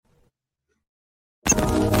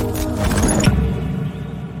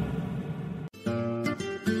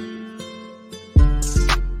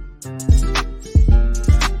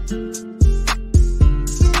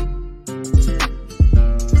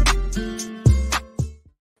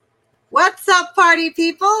party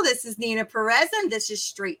people. This is Nina Perez, and this is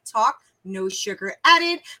Straight Talk, no sugar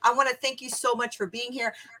added. I want to thank you so much for being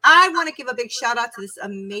here. I want to give a big shout out to this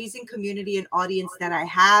amazing community and audience that I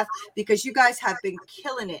have, because you guys have been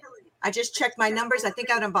killing it. I just checked my numbers. I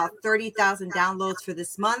think I had about 30,000 downloads for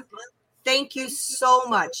this month. Thank you so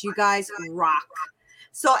much. You guys rock.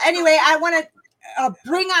 So anyway, I want to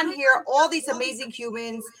bring on here all these amazing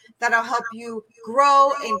humans that'll help you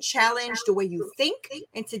grow and challenge the way you think.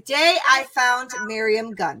 And today I found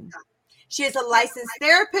Miriam Gunn. She is a licensed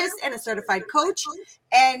therapist and a certified coach,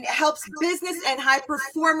 and helps business and high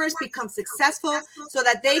performers become successful so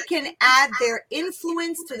that they can add their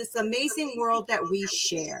influence to this amazing world that we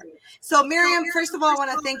share. So Miriam, first of all, I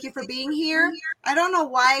want to thank you for being here. I don't know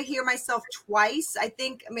why I hear myself twice. I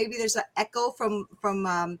think maybe there's an echo from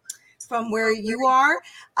where you are.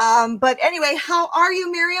 But anyway, how are you,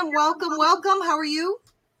 Miriam? Welcome. How are you?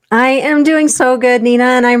 I am doing so good, Nina,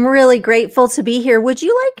 and I'm really grateful to be here. Would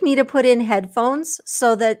you like me to put in headphones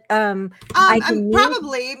so that I can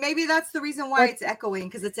probably, maybe that's the reason why it's echoing,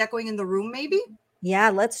 because it's echoing in the room, maybe? Yeah,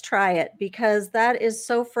 let's try it, because that is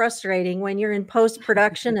so frustrating when you're in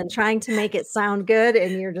post-production and trying to make it sound good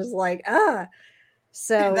and you're just like,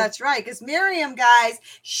 So that's right, because Miriam, guys,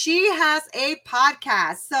 she has a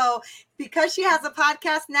podcast. So because she has a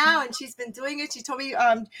podcast now and she's been doing it, she told me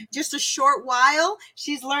just a short while,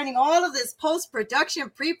 she's learning all of this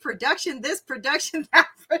post-production, pre-production, this production, that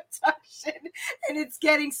production, and it's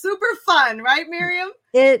getting super fun, right, Miriam?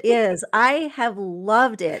 It is. I have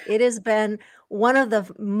loved it. It has been one of the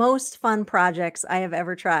most fun projects I have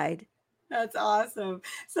ever tried. That's awesome.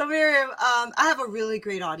 So Miriam, I have a really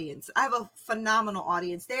great audience. I have a phenomenal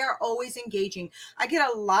audience. They are always engaging. I get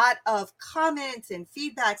a lot of comments and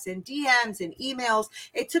feedbacks and DMs and emails.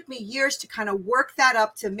 It took me years to kind of work that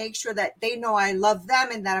up to make sure that they know I love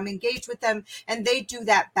them and that I'm engaged with them, and they do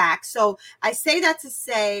that back. So I say that to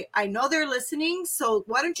say, I know they're listening. So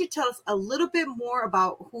why don't you tell us a little bit more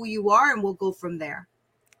about who you are, and we'll go from there.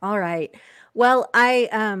 All right. Well,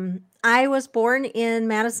 I was born in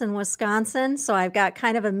Madison, Wisconsin, so I've got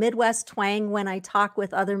kind of a Midwest twang when I talk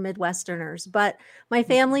with other Midwesterners. But my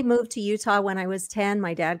family moved to Utah when I was 10.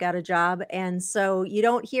 My dad got a job, and so you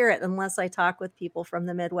don't hear it unless I talk with people from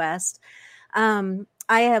the Midwest. I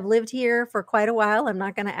have lived here for quite a while. I'm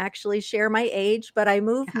not going to actually share my age, but I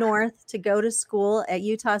moved north to go to school at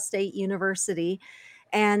Utah State University.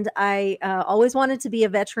 And I always wanted to be a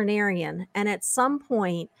veterinarian. And at some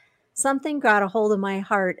point, something got a hold of my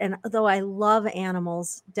heart. And though I love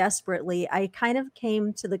animals desperately, I kind of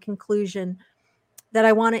came to the conclusion that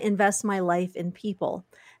I want to invest my life in people.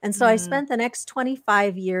 And so I spent the next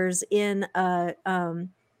 25 years in a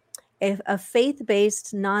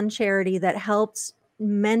faith-based non-charity that helped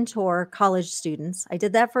mentor college students. I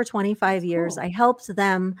did that for 25 years. I helped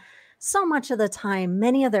them so much of the time.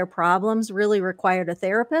 Many of their problems really required a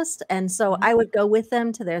therapist. And so I would go with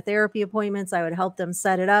them to their therapy appointments. I would help them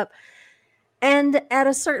set it up. And at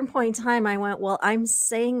a certain point in time, I went, well, I'm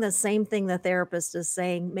saying the same thing the therapist is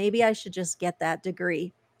saying. Maybe I should just get that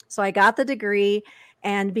degree. So I got the degree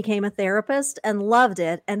and became a therapist and loved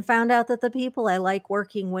it, and found out that the people I like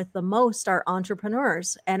working with the most are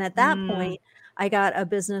entrepreneurs. And at that point, I got a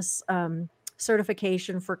business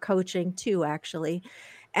certification for coaching too, actually.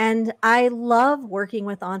 And I love working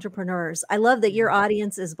with entrepreneurs. I love that your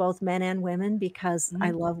audience is both men and women, because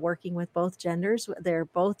I love working with both genders. They're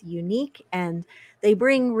both unique and they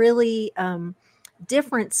bring really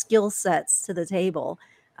different skill sets to the table.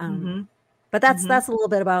 But that's a little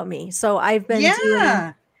bit about me. So I've been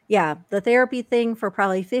doing the therapy thing for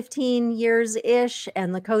probably 15 years ish,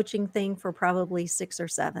 and the coaching thing for probably 6 or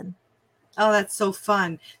 7. Oh, that's so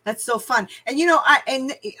fun. That's so fun. And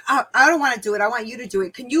I don't want to do it. I want you to do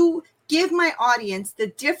it. Can you give my audience the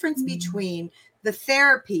difference between the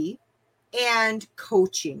therapy and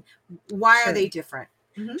coaching? Why are they different?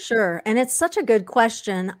 Sure. And it's such a good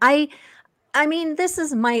question. I mean, this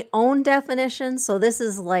is my own definition, so this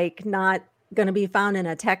is like not going to be found in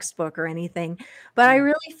a textbook or anything, but I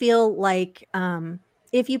really feel like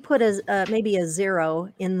if you put maybe a 0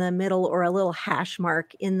 in the middle or a little hash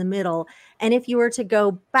mark in the middle, and if you were to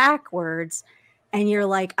go backwards and you're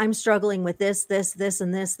like, I'm struggling with this,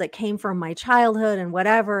 and this that came from my childhood and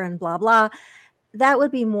whatever and blah, blah, that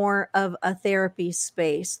would be more of a therapy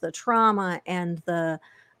space, the trauma and the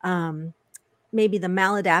maybe the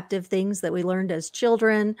maladaptive things that we learned as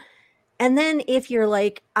children. And then if you're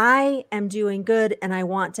like, I am doing good and I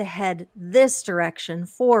want to head this direction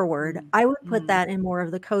forward, I would put that in more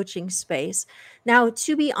of the coaching space. Now,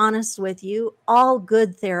 to be honest with you, all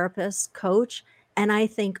good therapists coach, and I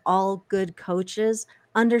think all good coaches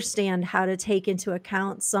understand how to take into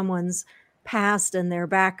account someone's past and their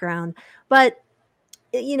background. But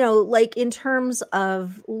like in terms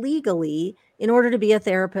of legally, in order to be a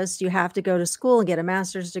therapist, you have to go to school and get a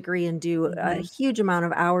master's degree and do a huge amount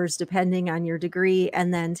of hours depending on your degree,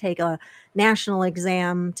 and then take a national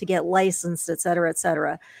exam to get licensed, et cetera, et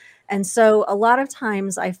cetera. And so a lot of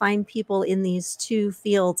times I find people in these two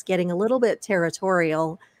fields getting a little bit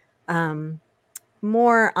territorial,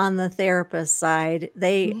 more on the therapist side.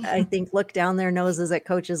 They, I think, look down their noses at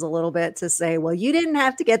coaches a little bit to say, well, you didn't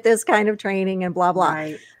have to get this kind of training and blah, blah.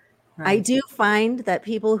 Right. I do find that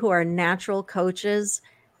people who are natural coaches,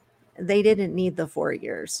 they didn't need the 4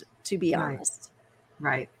 years, to be honest.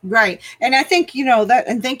 Right. And I think, that,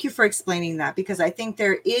 and thank you for explaining that, because I think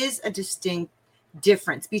there is a distinct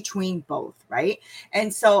difference between both. Right.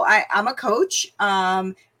 And so I'm a coach.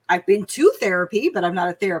 I've been to therapy, but I'm not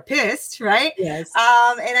a therapist, right? Yes.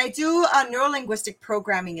 And I do neurolinguistic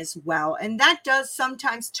programming as well. And that does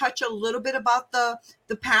sometimes touch a little bit about the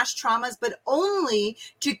past traumas, but only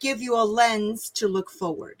to give you a lens to look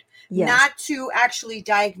forward. Yes. Not to actually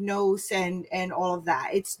diagnose and all of that.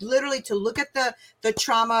 It's literally to look at the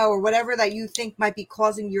trauma or whatever that you think might be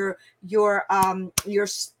causing your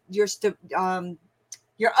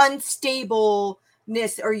unstable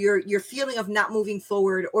or your feeling of not moving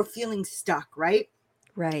forward or feeling stuck, right?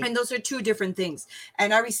 Right. And those are two different things.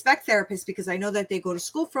 And I respect therapists because I know that they go to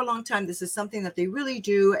school for a long time. This is something that they really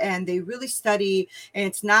do and they really study. And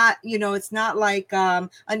it's not, it's not like an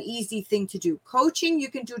easy thing to do. Coaching, you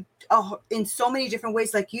can do in so many different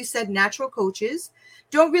ways. Like you said, natural coaches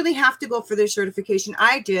don't really have to go for their certification.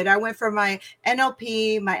 I did. I went for my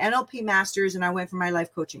NLP master's, and I went for my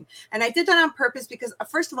life coaching. And I did that on purpose because,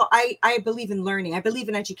 first of all, I believe in learning. I believe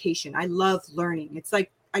in education. I love learning. It's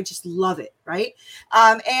like, I just love it. Right.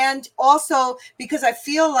 And also because I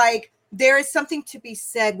feel like there is something to be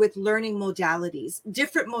said with learning modalities,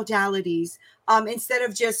 different modalities, instead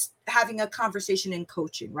of just having a conversation in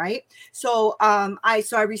coaching. Right. So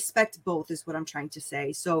I respect both is what I'm trying to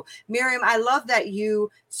say. So Miriam, I love that you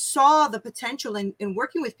saw the potential in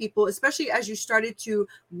working with people, especially as you started to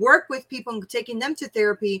work with people and taking them to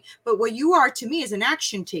therapy. But what you are to me is an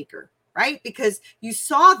action taker, right? Because you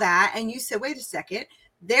saw that and you said, wait a second,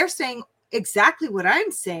 they're saying exactly what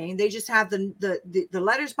I'm saying. They just have the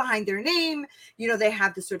letters behind their name. They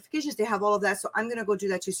have the certifications. They have all of that. So I'm going to go do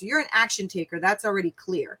that too. So you're an action taker. That's already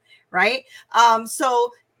clear, right?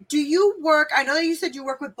 So do you work? I know that you said you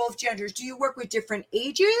work with both genders. Do you work with different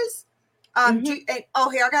ages? Here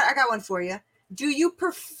I got one for you. Do you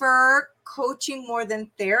prefer coaching more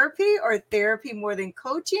than therapy, or therapy more than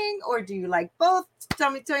coaching, or do you like both?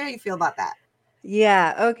 Tell me how you feel about that.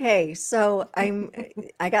 Yeah. Okay. So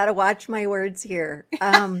I got to watch my words here.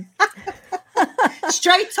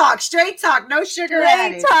 Straight talk, no sugar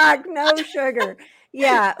added. Straight talk, no sugar.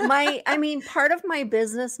 Yeah. Part of my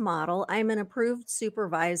business model, I'm an approved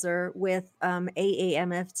supervisor with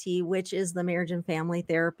AAMFT, which is the Marriage and Family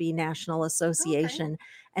Therapy National Association. Okay.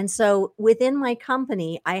 And so within my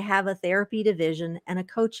company, I have a therapy division and a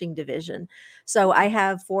coaching division. So I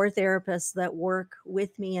have 4 therapists that work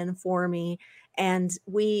with me and for me. And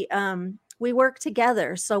we work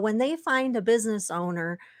together. So when they find a business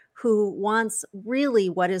owner who wants really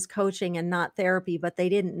what is coaching and not therapy, but they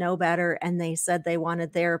didn't know better and they said they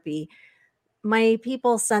wanted therapy, my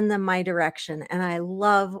people send them my direction, and I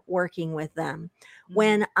love working with them. Mm-hmm.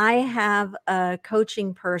 When I have a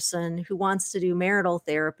coaching person who wants to do marital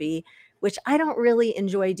therapy, which I don't really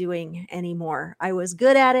enjoy doing anymore. I was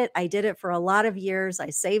good at it. I did it for a lot of years.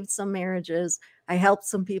 I saved some marriages. I helped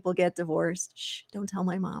some people get divorced. Shh, don't tell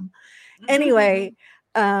my mom. Anyway,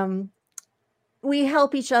 we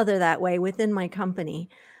help each other that way within my company.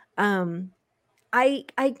 I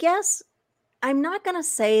guess I'm not going to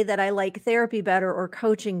say that I like therapy better or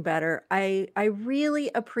coaching better. I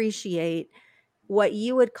really appreciate what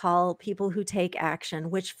you would call people who take action,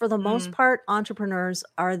 which for the most part, entrepreneurs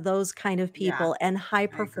are those kind of people, and high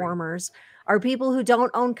performers are people who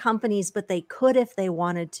don't own companies, but they could if they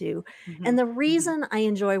wanted to. And the reason I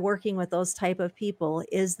enjoy working with those type of people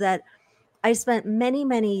is that I spent many,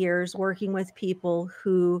 many years working with people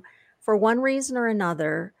who, for one reason or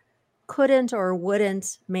another, couldn't or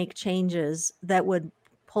wouldn't make changes that would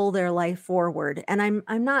pull their life forward. And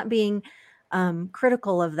I'm not being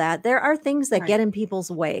critical of that. There are things that get in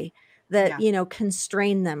people's way that,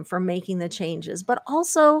 constrain them from making the changes. But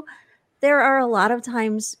also there are a lot of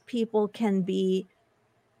times people can be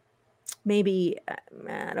maybe,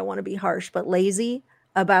 I don't want to be harsh, but lazy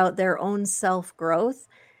about their own self-growth.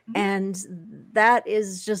 Mhm. And that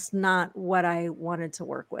is just not what I wanted to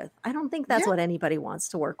work with. I don't think that's Yeah. what anybody wants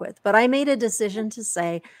to work with. But I made a decision to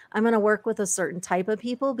say, I'm going to work with a certain type of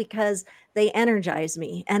people because they energize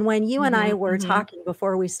me. And when you and I Mhm, were mhm. talking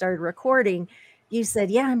before we started recording, you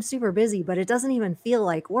said, yeah, I'm super busy, but it doesn't even feel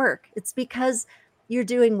like work. It's because you're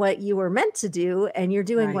doing what you were meant to do and you're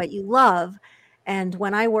doing Right. what you love. And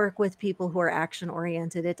when I work with people who are action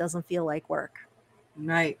oriented, it doesn't feel like work.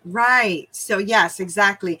 Right, right. So yes,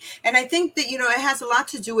 exactly. And I think that, it has a lot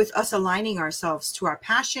to do with us aligning ourselves to our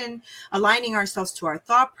passion, aligning ourselves to our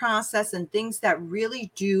thought process and things that really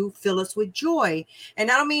do fill us with joy. And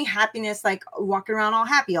I don't mean happiness like walking around all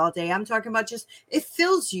happy all day. I'm talking about just it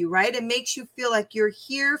fills you, right? It makes you feel like you're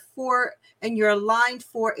here for and you're aligned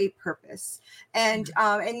for a purpose. And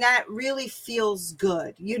that really feels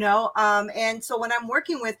good, and so when I'm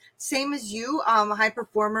working with same as you, high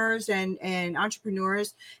performers and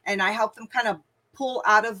entrepreneurs, and I help them kind of pull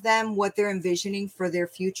out of them what they're envisioning for their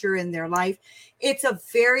future in their life. It's a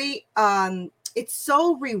very it's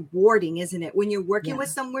so rewarding, isn't it, when you're working Yeah. with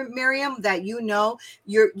someone, Miriam, that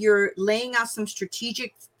you're laying out some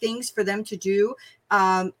strategic things for them to do,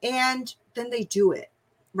 and then they do it,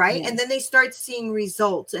 right? And then Yes. they start seeing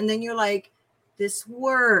results, and then you're like, this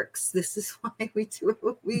works. This is why we do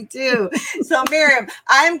what we do. So, Miriam,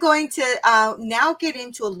 I'm going to now get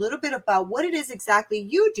into a little bit about what it is exactly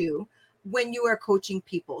you do when you are coaching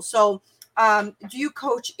people. So, do you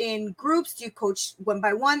coach in groups? Do you coach one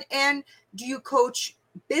by one? And do you coach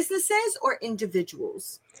businesses or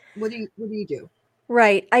individuals? What do you do?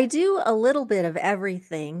 Right. I do a little bit of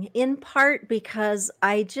everything, in part because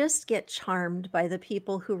I just get charmed by the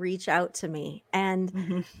people who reach out to me. And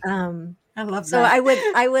Mhm. um, I love so that.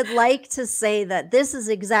 I would like to say that this is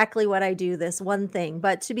exactly what I do, this one thing.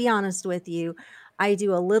 But to be honest with you, I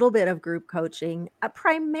do a little bit of group coaching.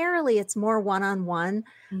 Primarily, it's more one-on-one.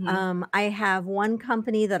 Mhm. I have one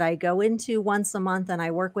company that I go into once a month and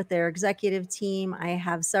I work with their executive team. I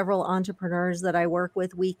have several entrepreneurs that I work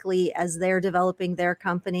with weekly as they're developing their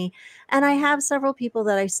company. And I have several people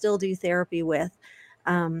that I still do therapy with.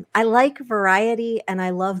 I like variety and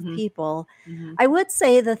I love Mhm. people. Mhm. I would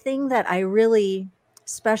say the thing that I really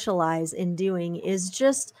specialize in doing is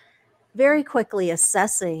just very quickly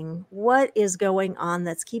assessing what is going on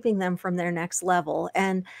that's keeping them from their next level.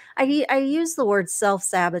 And I use the word self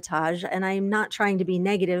sabotage, and I'm not trying to be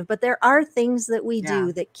negative, but there are things that we Yeah.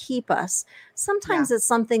 do that keep us. Yeah. Sometimes it's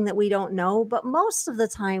something that we don't know, but most of the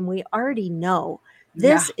time we already know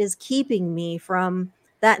Yeah. this is keeping me from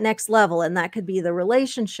that next level. And that could be the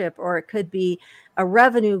relationship, or it could be a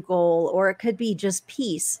revenue goal, or it could be just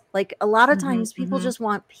peace. Like a lot of Mhm. times people Mhm. just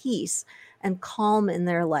want peace and calm in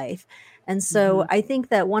their life. And so Mhm. I think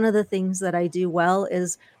that one of the things that I do well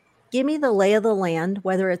is give me the lay of the land,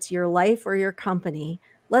 whether it's your life or your company.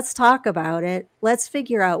 Let's talk about it. Let's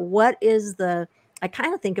figure out I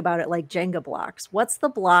kind of think about it like Jenga blocks. What's the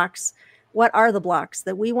blocks? What are the blocks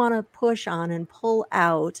that we want to push on and pull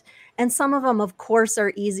out? And some of them, of course,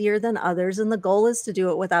 are easier than others. And the goal is to do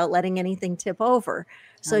it without letting anything tip over. I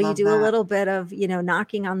So you love do a that. little bit of,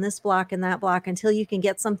 knocking on this block and that block until you can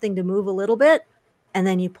get something to move a little bit. And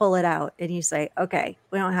then you pull it out and you say, okay,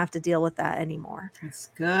 we don't have to deal with that anymore. That's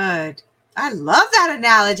good. I love that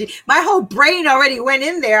analogy. My whole brain already went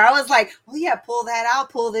in there. I was like, oh yeah, pull that out,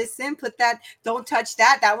 pull this in, put that, don't touch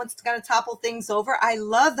that. That one's going to topple things over. I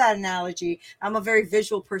love that analogy. I'm a very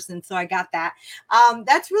visual person, so I got that.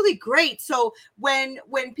 That's really great. So when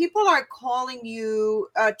people are calling you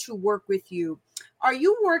to work with you, are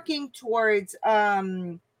you working towards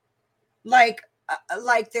like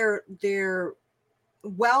like their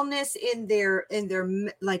wellness in their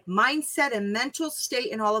like mindset and mental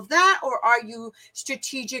state and all of that, or are you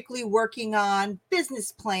strategically working on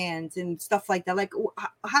business plans and stuff like that? Like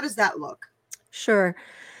how does that look? Sure.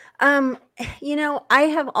 Um, I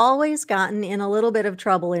have always gotten in a little bit of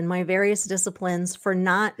trouble in my various disciplines for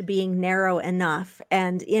not being narrow enough.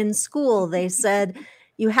 And in school, they said,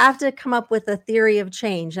 you have to come up with a theory of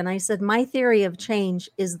change. And I said, my theory of change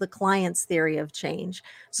is the client's theory of change.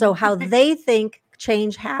 So, how they think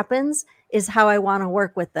change happens is how I want to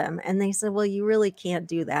work with them. And they said, well, you really can't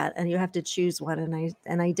do that. And you have to choose one.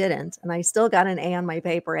 And I didn't. And I still got an A on my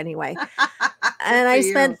paper anyway. Good And for I you.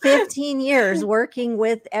 spent 15 years working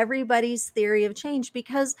with everybody's theory of change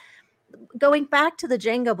because going back to the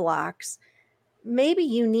Jenga blocks, maybe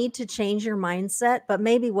you need to change your mindset, but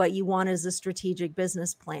maybe what you want is a strategic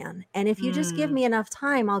business plan. And if you just give Mm, me enough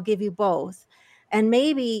time, I'll give you both. And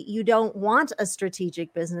maybe you don't want a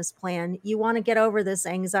strategic business plan. You want to get over this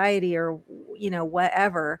anxiety or,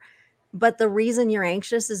 whatever. But the reason you're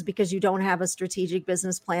anxious is because you don't have a strategic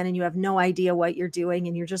business plan and you have no idea what you're doing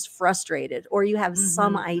and you're just frustrated, or you have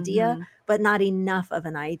some Mm-hmm, idea, mm-hmm, but not enough of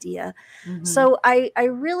an idea. mm-hmm. So I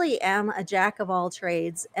really am a jack of all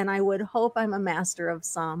trades, and I would hope I'm a master of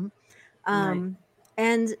some. Right. Um,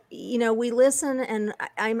 and, we listen, and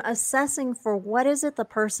I'm assessing for what is it the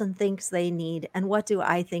person thinks they need and what do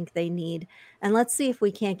I think they need. And let's see if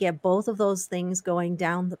we can't get both of those things going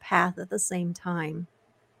down the path at the same time.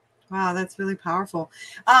 Wow, that's really powerful.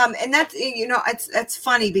 And that's, it's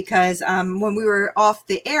funny because when we were off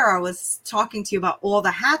the air, I was talking to you about all the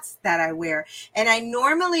hats that I wear. And I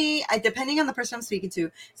normally, depending on the person I'm speaking to,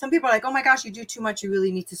 some people are like, oh my gosh, you do too much. You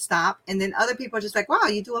really need to stop. And then other people are just like, wow,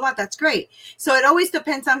 you do a lot. That's great. So it always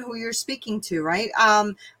depends on who you're speaking to, right?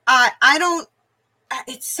 I don't,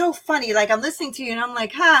 it's so funny. Like I'm listening to you and I'm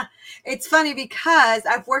like, it's funny because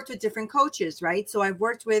I've worked with different coaches, right? So I've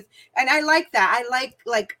worked with, and I like that.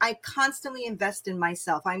 I constantly invest in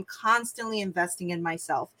myself. I'm constantly investing in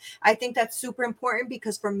myself. I think that's super important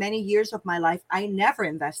because for many years of my life, I never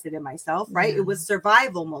invested in myself, right? Yeah. It was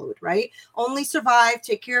survival mode, right? Only survive,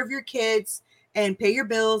 take care of your kids and pay your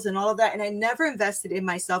bills and all of that. And I never invested in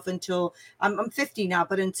myself until I'm 50 now,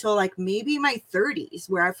 but until like maybe my 30s,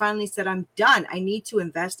 where I finally said, I'm done. I need to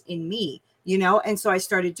invest in me, And so I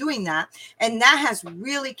started doing that. And that has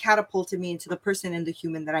really catapulted me into the person and the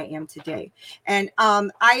human that I am today. And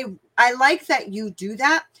I like that you do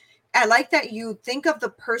that. I like that you think of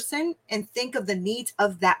the person and think of the needs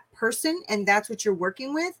of that person. And that's what you're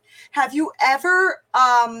working with. Have you ever,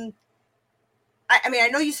 I mean, I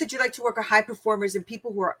know you said you like to work with high performers and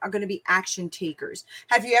people who are going to be action takers.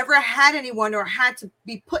 Have you ever had anyone or had to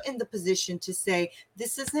be put in the position to say,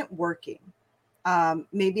 this isn't working?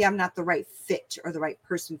 Maybe I'm not the right fit or the right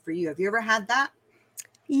person for you. Have you ever had that?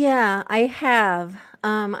 Yeah, I have.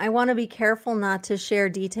 I want to be careful not to share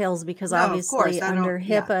details because No, of course. obviously I don't. under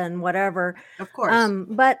Yeah, HIPAA and whatever. of course.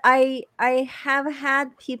 But I have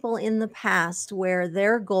had people in the past where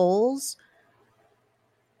their goals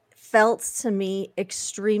felt to me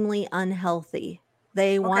extremely unhealthy.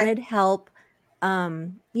 They Okay. wanted help.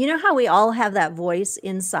 You know how we all have that voice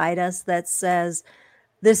inside us that says,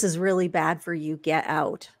 this is really bad for you, get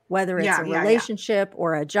out, whether it's Yeah, a yeah, yeah. relationship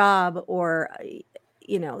or a job or,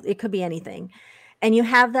 it could be anything. And you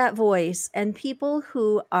have that voice, and people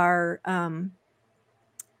who are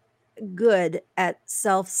good at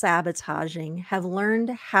self-sabotaging have learned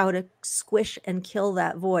how to squish and kill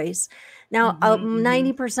that voice. Now, Mm-hmm, mm-hmm.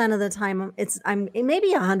 90% of the time,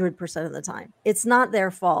 maybe 100% of the time, it's not their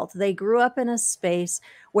fault. They grew up in a space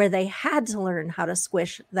where they had to learn how to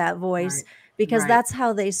squish that voice Right, because right, that's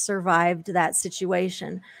how they survived that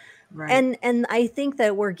situation. right. And I think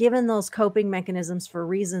that we're given those coping mechanisms for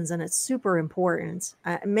reasons, and it's super important.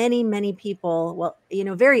 Many people, well,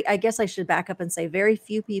 I guess I should back up and say very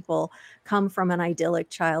few people come from an idyllic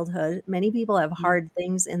childhood. Many people have Mm-hmm, hard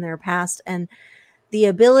things in their past, and the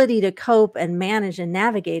ability to cope and manage and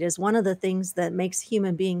navigate is one of the things that makes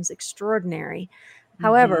human beings extraordinary.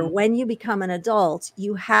 However, mm-hmm. when you become an adult,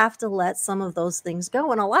 you have to let some of those things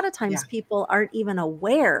go. And a lot of Yeah. times people aren't even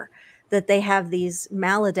aware that they have these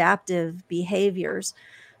maladaptive behaviors.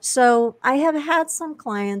 So I have had some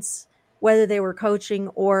clients, whether they were coaching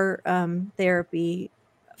or therapy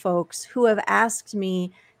folks, who have asked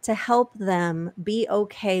me to help them be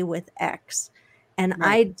okay with X. And Right.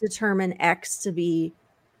 I determine X to be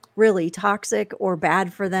really toxic or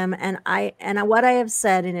bad for them. And what I have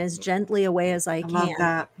said in as gently a way as I I love can,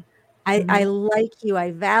 that. I Mm-hmm, like you,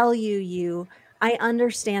 I value you, I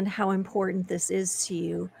understand how important this is to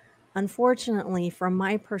you. Unfortunately, from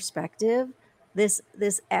my perspective, this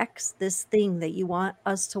X, this thing that you want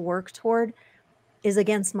us to work toward is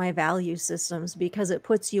against my value systems because it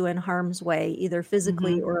puts you in harm's way, either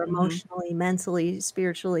physically mm-hmm, or mm-hmm. emotionally, mentally,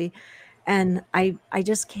 spiritually. And I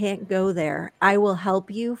just can't go there. I will help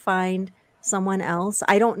you find someone else.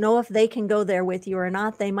 I don't know if they can go there with you or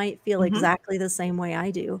not. They might feel Mm-hmm. exactly the same way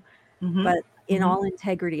I do, Mm-hmm. but in Mm-hmm. all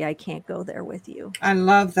integrity, I can't go there with you. I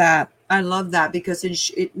love that. I love that because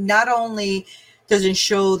it not only doesn't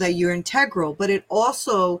show that you're integral, but it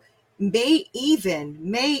also may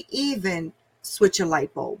even switch a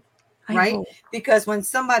light bulb, I right? hope. Because when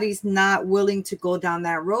somebody's not willing to go down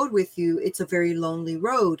that road with you, it's a very lonely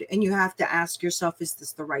road, and you have to ask yourself, is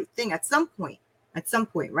this the right thing at some point? At some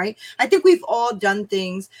point, right? I think we've all done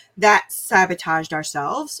things that sabotaged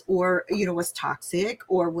ourselves or, was toxic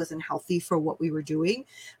or wasn't healthy for what we were doing.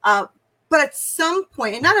 But at some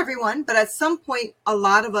point, and not everyone, but at some point, a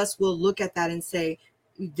lot of us will look at that and say,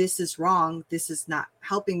 this is wrong. This is not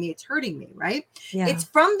helping me. It's hurting me, right? Yeah. It's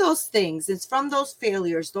from those things. It's from those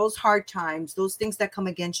failures, those hard times, those things that come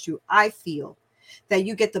against you. I feel that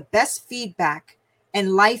you get the best feedback,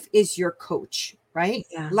 and life is your coach, right?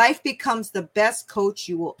 Yeah. Life becomes the best coach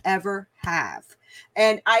you will ever have.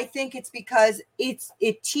 And I think it's because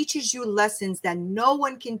it teaches you lessons that no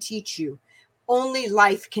one can teach you. Only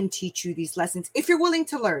life can teach you these lessons if you're willing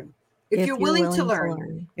to learn. If you're willing to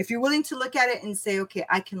learn, if you're willing to look at it and say, okay,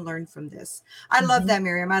 I can learn from this. I love that,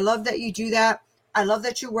 Miriam. I love that you do that. I love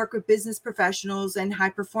that you work with business professionals and high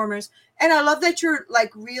performers. And I love that you're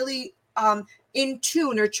like really in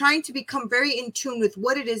tune, or trying to become very in tune with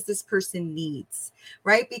what it is this person needs,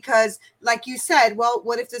 right? Because like you said, well,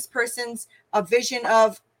 what if this person's a vision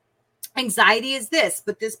of anxiety is this,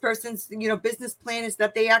 but this person's, business plan is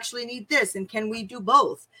that they actually need this. And can we do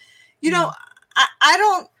both?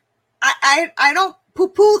 I don't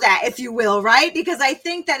poo-poo that, if you will, right? Because I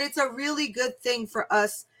think that it's a really good thing for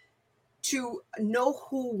us to know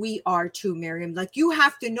who we are too, Miriam. Like, you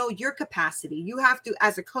have to know your capacity. You have to,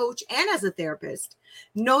 as a coach and as a therapist,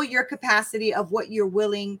 know your capacity of what you're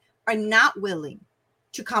willing or not willing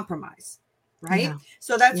to compromise, right? Yeah.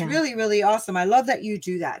 So that's really, really awesome. I love that you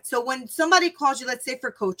do that. So when somebody calls you, let's say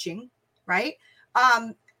for coaching, right?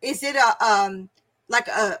 Is it like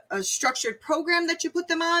a structured program that you put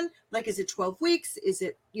them on? Like, is it 12 weeks? Is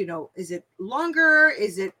it, is it longer?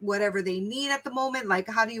 Is it whatever they need at the moment? Like,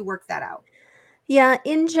 how do you work that out? Yeah,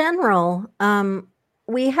 in general,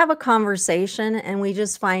 we have a conversation and we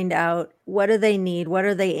just find out, what do they need? What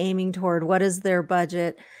are they aiming toward? What is their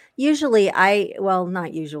budget? Usually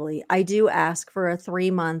not usually, I do ask for a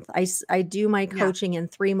 3-month. I do my coaching in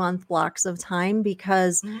 3-month blocks of time,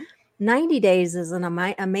 because 90 days is an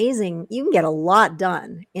amazing, you can get a lot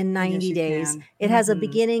done in 90 days. It has a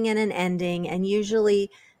beginning and an ending, and usually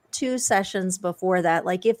 2 sessions before that.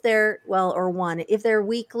 Like if they're, or 1, if they're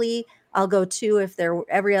weekly, I'll go 2. If they're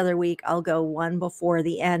every other week, I'll go 1 before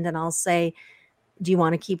the end. And I'll say, do you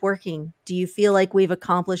want to keep working? Do you feel like we've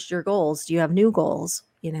accomplished your goals? Do you have new goals?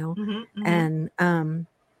 And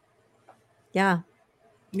yeah.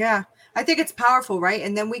 I think it's powerful, right?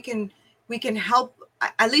 And then we can help,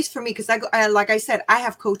 at least for me, because like I said, I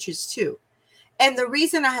have coaches too. And the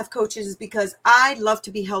reason I have coaches is because I love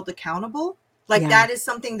to be held accountable. Like that is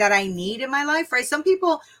something that I need in my life, right? Some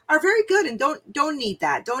people are very good and don't need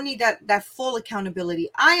that full accountability.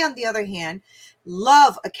 I, on the other hand,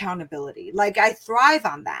 love accountability. Like, I thrive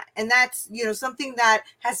on that. And that's, something that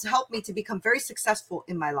has helped me to become very successful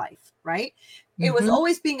in my life, right? It was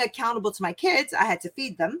always being accountable to my kids. I had to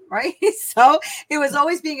feed them, right? So it was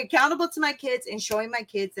always being accountable to my kids and showing my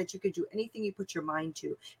kids that you could do anything you put your mind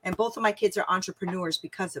to. And both of my kids are entrepreneurs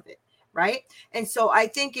because of it, right? And so I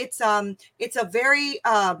think it's a very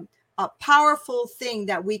a powerful thing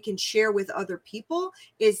that we can share with other people,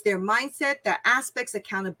 is their mindset, their aspects,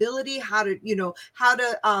 accountability, how to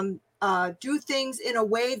do things in a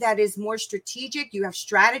way that is more strategic. You have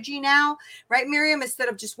strategy now, right, Miriam? Instead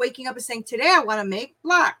of just waking up and saying, today I want to make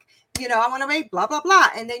black, I want to make blah, blah, blah.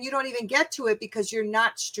 And then you don't even get to it because you're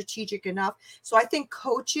not strategic enough. So I think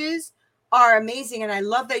coaches are amazing. And I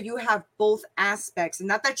love that you have both aspects, and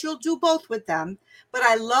not that you'll do both with them, but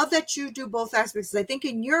I love that you do both aspects. I think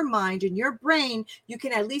in your mind, in your brain, you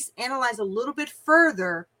can at least analyze a little bit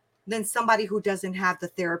further than somebody who doesn't have the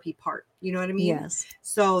therapy part. You know what I mean? Yes.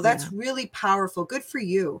 So that's really powerful. Good for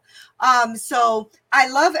you. So I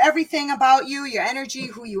love everything about you, your energy,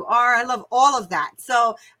 who you are. I love all of that.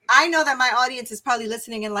 So I know that my audience is probably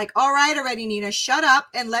listening and like, all right, already, Nina, shut up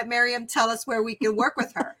and let Miriam tell us where we can work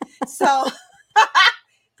with her. So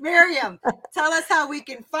Miriam, tell us how we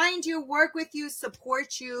can find you, work with you,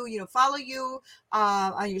 support you, follow you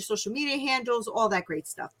on your social media handles, all that great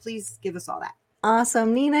stuff. Please give us all that.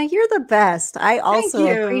 Awesome. Nina, you're the best. I also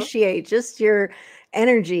appreciate just your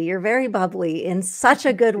energy. You're very bubbly in such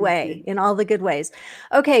a good way, in all the good ways.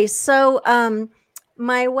 Okay. So,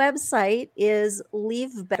 my website is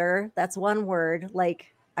Leave Better. That's one word.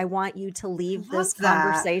 Like, I want you to leave this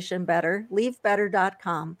conversation better,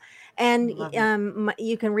 leavebetter.com. And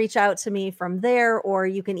you can reach out to me from there, or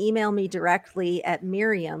you can email me directly at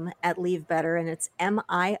Miriam@LeaveBetter. And it's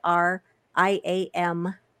MIRIAM.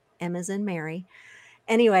 M as in Mary.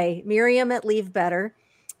 Anyway,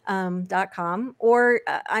 Miriam@LeaveBetter.com, or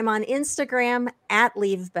I'm on Instagram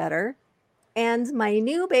 @LeaveBetter. And my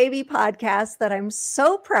new baby podcast that I'm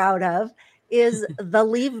so proud of is the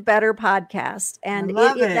Leave Better podcast. And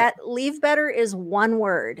that Leave Better is one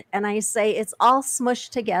word. And I say it's all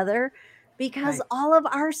smushed together because all of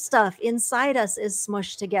our stuff inside us is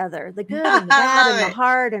smushed together, the good and the bad and the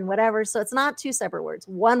hard and whatever. So it's not 2 separate words,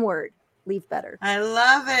 one word. leave better. I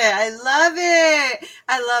love it. I love it.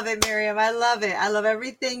 I love it, Miriam. I love it. I love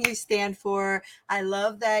everything you stand for. I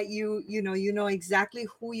love that you know exactly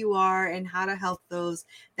who you are and how to help those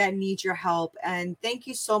that need your help. And thank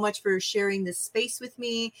you so much for sharing this space with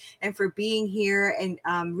me and for being here and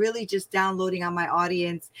really just downloading on my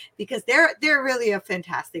audience, because they're really a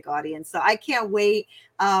fantastic audience. So I can't wait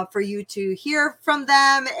for you to hear from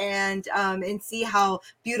them and see how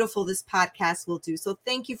beautiful this podcast will do. So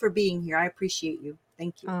thank you for being here. I appreciate you.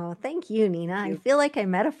 Thank you. Oh, thank you, Nina. I feel like I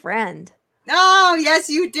met a friend. Oh, yes,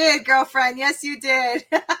 you did, girlfriend. Yes, you did.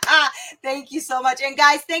 Thank you so much. And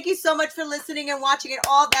guys, thank you so much for listening and watching and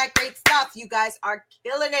all that great stuff. You guys are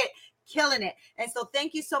killing it. And so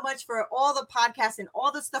thank you so much for all the podcasts and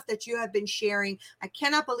all the stuff that you have been sharing. I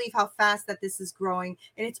cannot believe how fast that this is growing.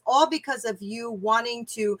 And it's all because of you wanting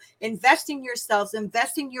to invest in yourselves,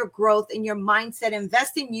 invest in your growth, in your mindset,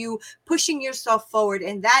 invest in you, pushing yourself forward.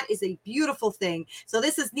 And that is a beautiful thing. So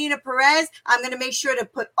this is Nina Perez. I'm going to make sure to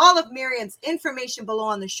put all of Miriam's information below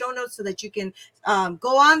on the show notes so that you can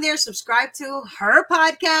go on there, subscribe to her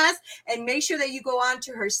podcast, and make sure that you go on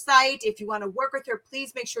to her site. If you want to work with her,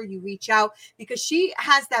 please make sure you reach out, because she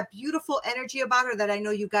has that beautiful energy about her that I know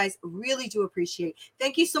you guys really do appreciate.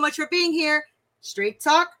 Thank you so much for being here. Straight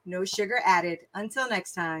talk, no sugar added. Until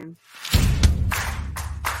next time.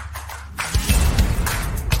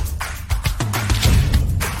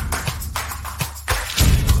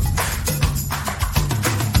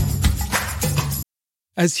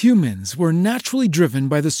 As humans, we're naturally driven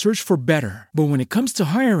by the search for better. But when it comes to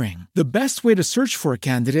hiring, the best way to search for a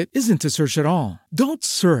candidate isn't to search at all. Don't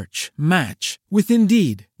search, match with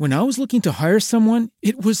Indeed. When I was looking to hire someone,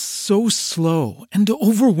 it was so slow and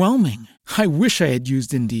overwhelming. I wish I had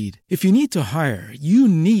used Indeed. If you need to hire, you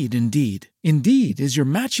need Indeed. Indeed is your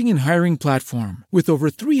matching and hiring platform with over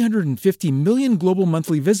 350 million global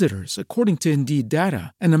monthly visitors, according to Indeed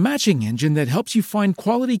data, and a matching engine that helps you find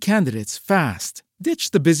quality candidates fast.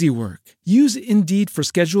 Ditch the busy work. Use Indeed for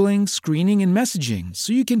scheduling, screening, and messaging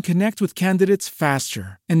so you can connect with candidates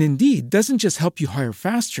faster. And Indeed doesn't just help you hire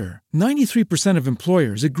faster. 93% of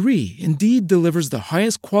employers agree Indeed delivers the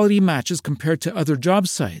highest quality matches compared to other job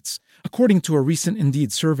sites, according to a recent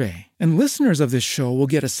Indeed survey. And listeners of this show will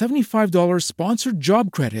get a $75 sponsored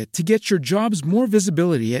job credit to get your jobs more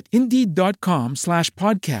visibility at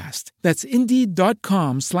Indeed.com/podcast. That's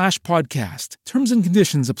Indeed.com/podcast. Terms and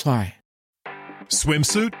conditions apply.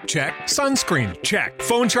 Swimsuit? Check. Sunscreen? Check.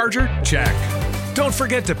 Phone charger? Check. Don't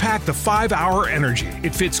forget to pack the 5-Hour Energy.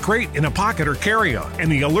 It fits great in a pocket or carry-on,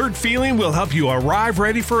 and the alert feeling will help you arrive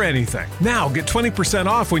ready for anything. Now get 20%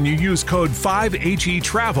 off when you use code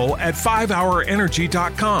 5HETRAVEL at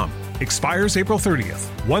 5hourenergy.com. Expires April 30th.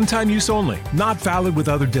 One-time use only. Not valid with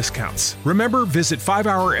other discounts. Remember, visit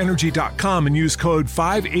 5hourenergy.com and use code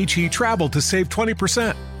 5HETRAVEL to save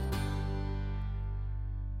 20%.